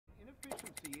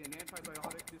efficiency in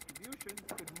antibiotic distribution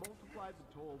could multiply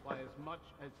the toll by as much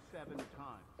as 7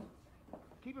 times.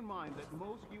 Keep in mind that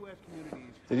most U.S.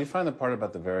 communities... Did you find the part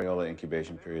about the variola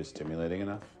incubation period stimulating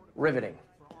enough? Riveting.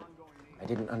 I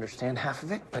didn't understand half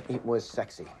of it, but it was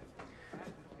sexy.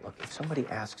 Look, if somebody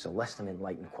asks a less than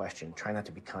enlightened question, try not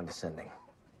to be condescending.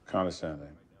 Condescending.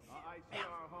 Yeah.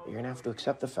 You're gonna have to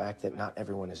accept the fact that not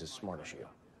everyone is as smart as you.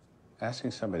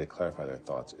 Asking somebody to clarify their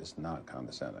thoughts is not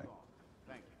condescending.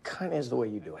 Kinda is the way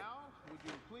you do it.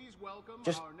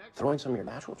 Just throw in some of your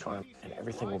natural charm and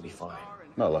everything will be fine.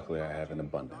 No, luckily I have an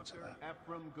abundance of that.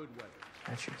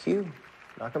 That's your cue.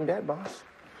 Knock 'em dead, boss.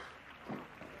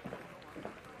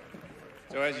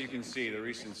 So as you can see, the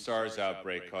recent SARS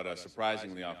outbreak caught us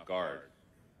surprisingly off guard.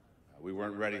 We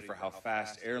weren't ready for how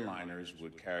fast airliners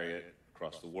would carry it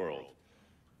across the world.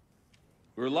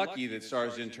 We were lucky that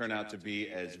SARS didn't turn out to be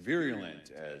as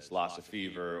virulent as Lassa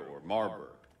fever or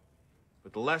Marburg.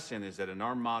 But the lesson is that in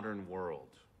our modern world,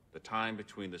 the time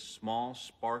between the small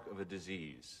spark of a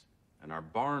disease and our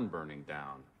barn burning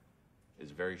down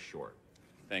is very short.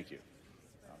 Thank you.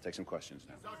 I'll take some questions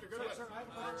now. Dr. Goodwin.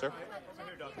 Sir?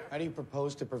 How do you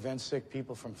propose to prevent sick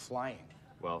people from flying?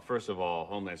 Well, first of all,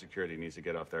 Homeland Security needs to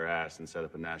get off their ass and set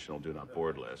up a national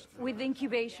do-not-board list. With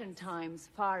incubation times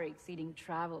far exceeding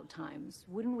travel times,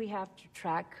 wouldn't we have to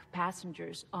track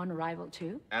passengers on arrival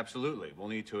too? Absolutely. We'll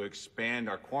need to expand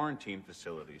our quarantine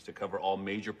facilities to cover all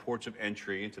major ports of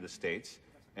entry into the States,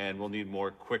 and we'll need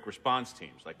more quick response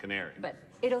teams like Canary. But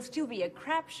it'll still be a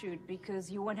crapshoot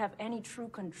because you won't have any true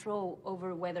control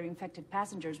over whether infected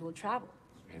passengers will travel.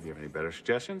 Do you have any better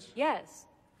suggestions? Yes.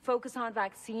 Focus on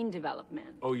vaccine development.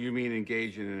 Oh, you mean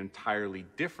engage in an entirely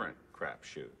different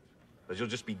crapshoot? Because you'll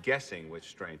just be guessing which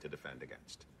strain to defend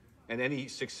against. And any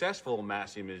successful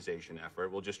mass immunization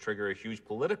effort will just trigger a huge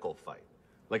political fight,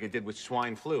 like it did with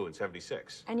swine flu in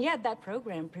 '76. And yet that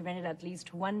program prevented at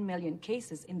least 1 million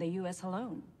cases in the U.S.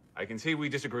 alone. I can see we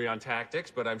disagree on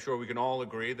tactics, but I'm sure we can all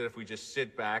agree that if we just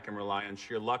sit back and rely on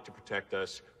sheer luck to protect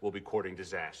us, we'll be courting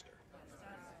disaster.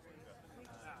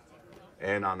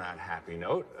 And on that happy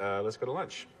note, let's go to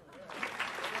lunch.